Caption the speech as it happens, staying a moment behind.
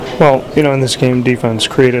Well, in this game, defense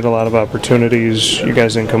created a lot of opportunities. You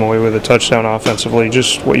guys didn't come away with a touchdown offensively.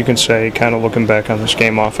 Just what you can say, kind of looking back on this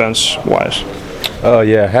game offense-wise. Oh,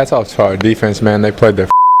 yeah. Hats off to our defense, man. They played their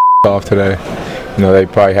off today. They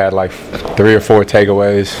probably had like 3 or 4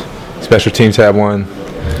 takeaways. Special teams had one.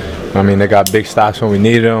 I mean, they got big stops when we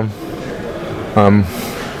needed them.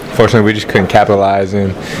 Fortunately, we just couldn't capitalize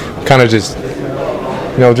and kind of just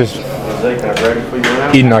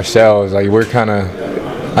eating ourselves. Like, we're kind of,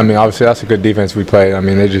 obviously that's a good defense we played.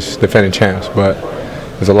 They're just defending champs, but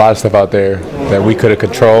there's a lot of stuff out there that we could have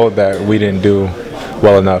controlled that we didn't do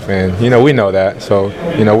well enough. And, we know that. So,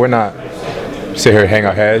 we're not sit here and hang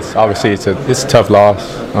our heads. Obviously, it's a tough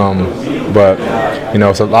loss, but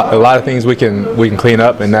it's a lot of things we can clean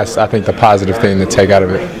up, and that's, I think, the positive thing to take out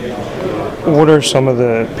of it. What are some of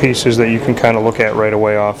the pieces that you can kind of look at right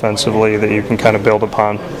away offensively that you can kind of build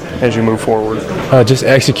upon as you move forward? Just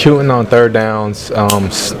executing on third downs,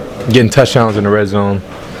 getting touchdowns in the red zone,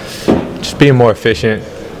 just being more efficient,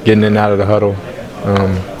 getting in and out of the huddle.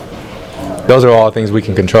 Those are all things we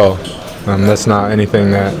can control. That's not anything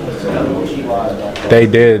that they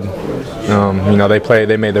did.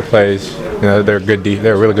 They made their plays. They're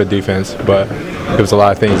they're a really good defense, but there was a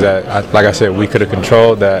lot of things that, like I said, we could have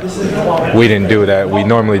controlled that we didn't do that we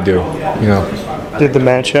normally do. Did the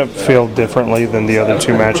matchup feel differently than the other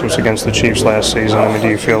 2 matchups against the Chiefs last season? Do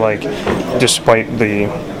you feel like, despite the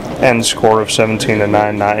end score of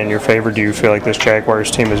 17-9 not in your favor, do you feel like this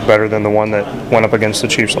Jaguars team is better than the one that went up against the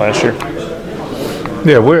Chiefs last year?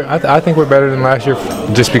 Yeah, I think we're better than last year,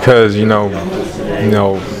 just because we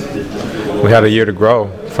had a year to grow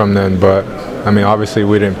from then. But obviously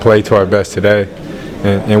we didn't play to our best today,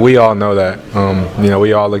 and we all know that.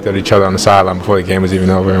 We all looked at each other on the sideline before the game was even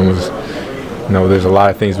over, and there's a lot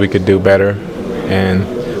of things we could do better, and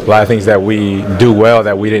a lot of things that we do well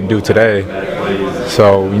that we didn't do today.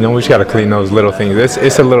 So we just got to clean those little things.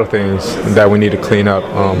 It's the little things that we need to clean up.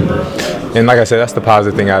 And like I said, that's the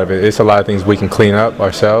positive thing out of it. It's a lot of things we can clean up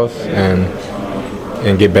ourselves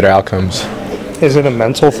and get better outcomes. Is it a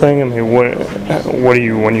mental thing? What do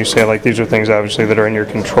you, when you say like these are things obviously that are in your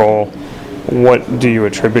control, what do you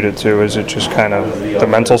attribute it to? Is it just kind of the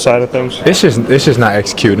mental side of things? It's just not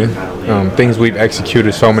executing. Things we've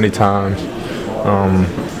executed so many times.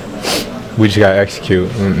 We just got to execute,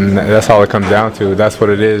 and that's all it comes down to. That's what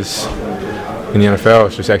it is in the NFL.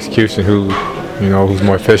 It's just execution. Who's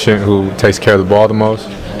more efficient, who takes care of the ball the most,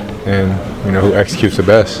 and who executes the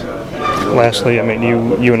best. Lastly,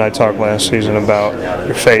 you and I talked last season about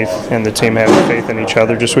your faith and the team having faith in each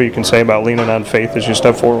other. Just what you can say about leaning on faith as you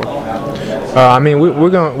step forward. We're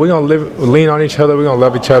gonna lean on each other. We're gonna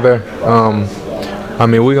love each other.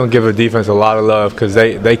 We're gonna give the defense a lot of love because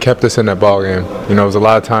they kept us in that ball game. It was a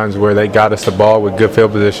lot of times where they got us the ball with good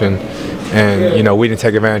field position, and we didn't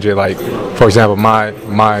take advantage of it. Like, for example, my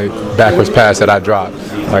backwards pass that I dropped.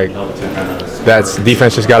 Like, that's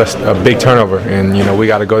defense just got us a big turnover, and we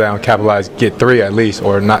got to go down, capitalize, get 3 at least,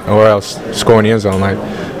 or else score in the end zone.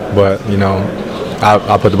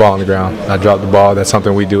 I'll put the ball on the ground. I dropped the ball. That's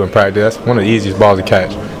something we do in practice. That's one of the easiest balls to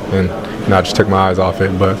catch, and I just took my eyes off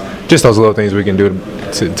it. But just those little things we can do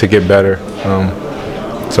to get better.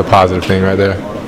 It's a positive thing right there.